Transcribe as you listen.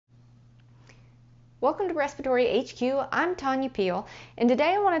Welcome to Respiratory HQ. I'm Tanya Peel, and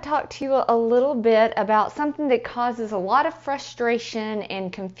today I want to talk to you a little bit about something that causes a lot of frustration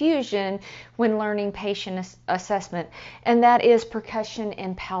and confusion when learning patient assessment, and that is percussion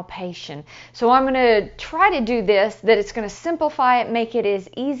and palpation. So I'm going to try to do this, that it's going to simplify it, make it as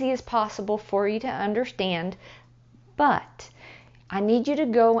easy as possible for you to understand, but I need you to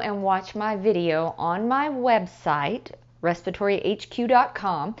go and watch my video on my website,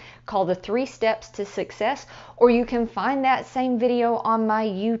 respiratoryhq.com, called The 3 Steps to Success, or you can find that same video on my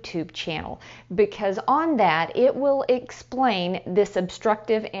YouTube channel, because on that it will explain this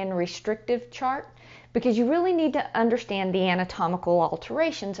obstructive and restrictive chart, because you really need to understand the anatomical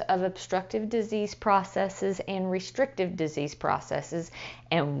alterations of obstructive disease processes and restrictive disease processes,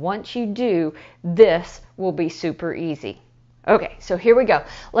 and once you do, this will be super easy. Okay, so here we go.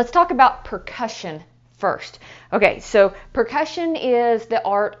 Let's talk about percussion first. Okay, so percussion is the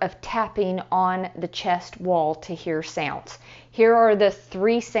art of tapping on the chest wall to hear sounds. Here are the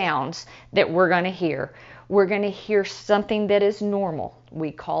 3 sounds that we're going to hear. We're going to hear something that is normal.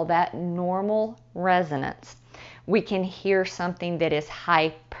 We call that normal resonance. We can hear something that is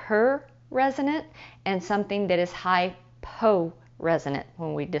hyper resonant and something that is hypo resonant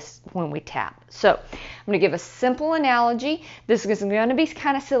when we tap. So I'm going to give a simple analogy. This is going to be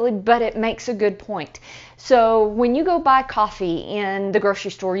kind of silly, but it makes a good point. So when you go buy coffee in the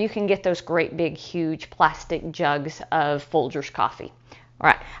grocery store, you can get those great big huge plastic jugs of Folgers coffee. All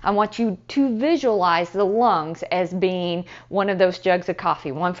right, I want you to visualize the lungs as being one of those jugs of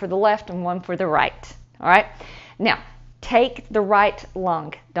coffee, one for the left and one for the right. All right, now take the right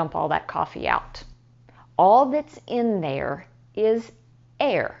lung, dump all that coffee out. All that's in there is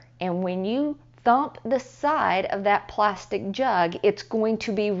air, and when you thump the side of that plastic jug, it's going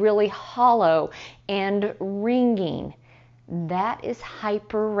to be really hollow and ringing. That is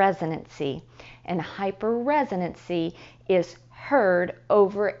hyperresonancy, and hyperresonancy is heard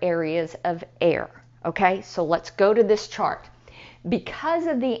over areas of air. Okay, so let's go to this chart. Because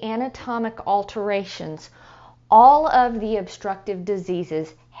of the anatomic alterations, all of the obstructive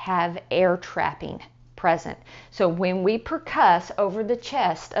diseases have air trapping present. So when we percuss over the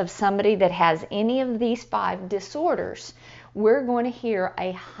chest of somebody that has any of these 5 disorders, we're going to hear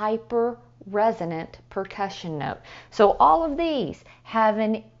a hyper-resonant percussion note. So all of these have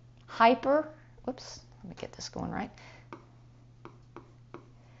an let me get this going right.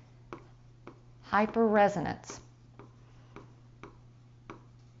 Hyper-resonance.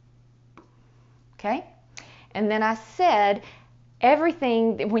 Okay? And then I said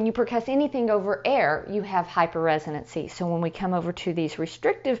everything, when you percuss anything over air, you have hyperresonancy. So when we come over to these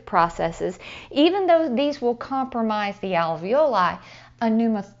restrictive processes, even though these will compromise the alveoli, a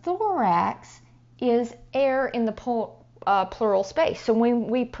pneumothorax is air in the pleural space. So when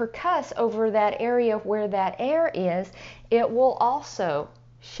we percuss over that area where that air is, it will also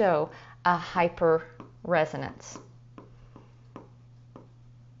show a hyperresonance.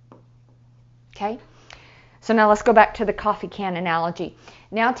 Okay? So now let's go back to the coffee can analogy.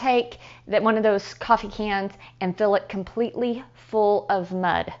 Now take one of those coffee cans and fill it completely full of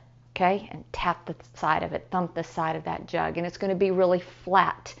mud, okay? And tap the side of it, thump the side of that jug, and it's going to be really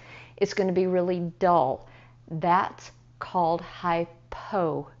flat. It's going to be really dull. That's called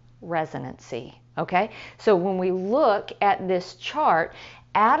hyporesonancy, okay? So when we look at this chart,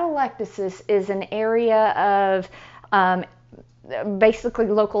 atelectasis is an area of basically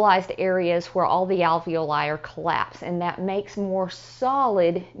localized areas where all the alveoli are collapsed, and that makes more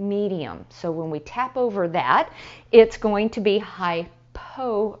solid medium. So when we tap over that, it's going to be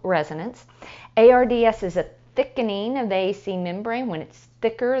hyporesonance. ARDS is a thickening of the AC membrane. When it's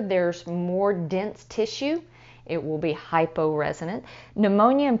thicker, there's more dense tissue. It will be hyporesonant.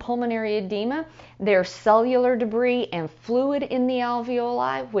 Pneumonia and pulmonary edema, there's cellular debris and fluid in the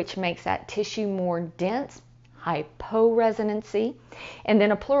alveoli, which makes that tissue more dense. Hyporesonancy. And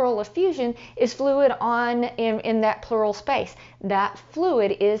then a pleural effusion is fluid in that pleural space. That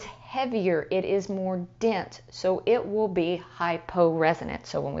fluid is heavier, it is more dense, so it will be hyporesonant.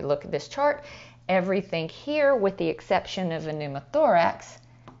 So when we look at this chart, everything here, with the exception of a pneumothorax,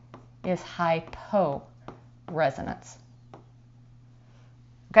 is hyporesonance.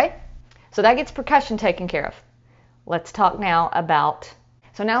 Okay, so that gets percussion taken care of. Let's talk now about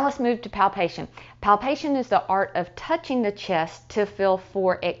So now let's move to palpation. Palpation is the art of touching the chest to feel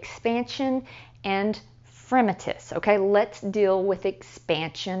for expansion and fremitus. Okay, let's deal with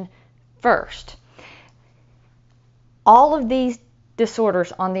expansion first. All of these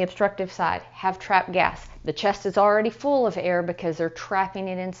disorders on the obstructive side have trapped gas. The chest is already full of air because they're trapping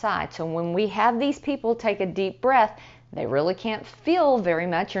it inside. So when we have these people take a deep breath, They really can't feel very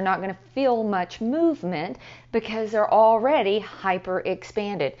much. You're not going to feel much movement because they're already hyper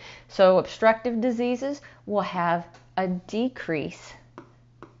expanded. So obstructive diseases will have a decrease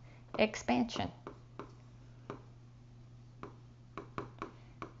expansion.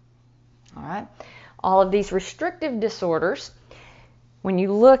 All right. All of these restrictive disorders, when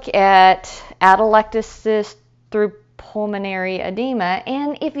you look at atelectasis through pulmonary edema,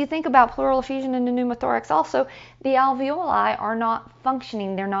 and if you think about pleural effusion and pneumothorax also, the alveoli are not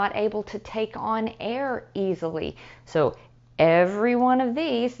functioning. They're not able to take on air easily. So every one of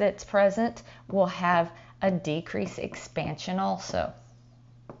these that's present will have a decreased expansion also.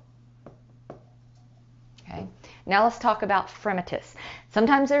 Okay. Now let's talk about fremitus.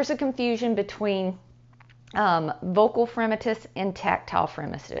 Sometimes there's a confusion between vocal fremitus and tactile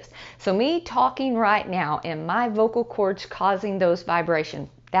fremitus. So me talking right now and my vocal cords causing those vibrations,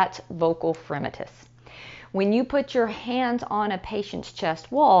 that's vocal fremitus. When you put your hands on a patient's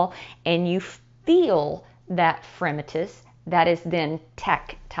chest wall and you feel that fremitus, that is then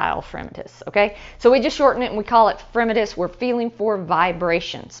tactile fremitus. Okay, so we just shorten it and we call it fremitus. We're feeling for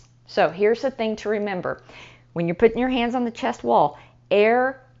vibrations. So here's the thing to remember. When you're putting your hands on the chest wall,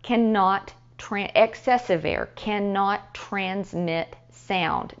 air cannot excessive air cannot transmit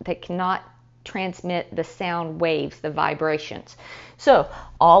sound. They cannot transmit the sound waves, the vibrations. So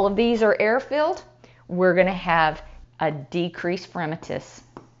all of these are air filled. We're going to have a decreased fremitus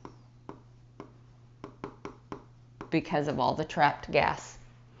because of all the trapped gas.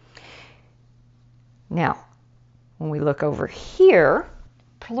 Now, when we look over here,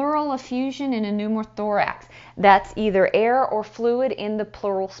 pleural effusion in a pneumothorax. That's either air or fluid in the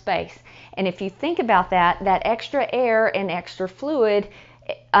pleural space. And if you think about that, that extra air and extra fluid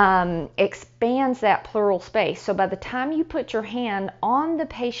expands that pleural space. So by the time you put your hand on the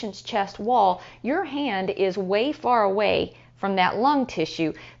patient's chest wall, your hand is way far away from that lung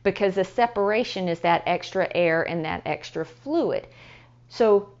tissue because the separation is that extra air and that extra fluid.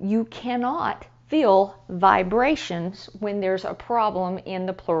 So you cannot feel vibrations when there's a problem in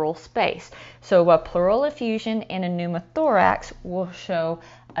the pleural space. So a pleural effusion in a pneumothorax will show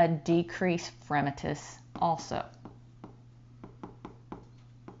a decreased fremitus also.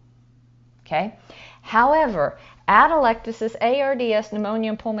 Okay. However, atelectasis, ARDS, pneumonia,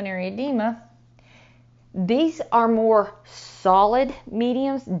 and pulmonary edema, these are more solid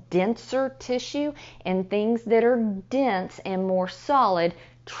mediums, denser tissue, and things that are dense and more solid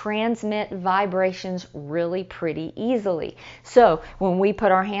transmit vibrations really pretty easily. So when we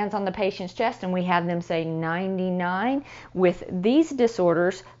put our hands on the patient's chest and we have them say 99, with these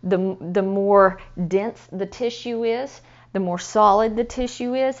disorders, the more dense the tissue is, the more solid the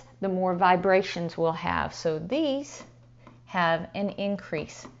tissue is, the more vibrations we'll have. So these have an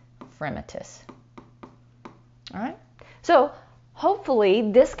increased fremitus. All right. So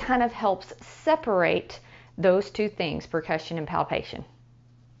hopefully this kind of helps separate those two things, percussion and palpation.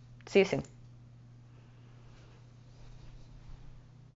 See you soon.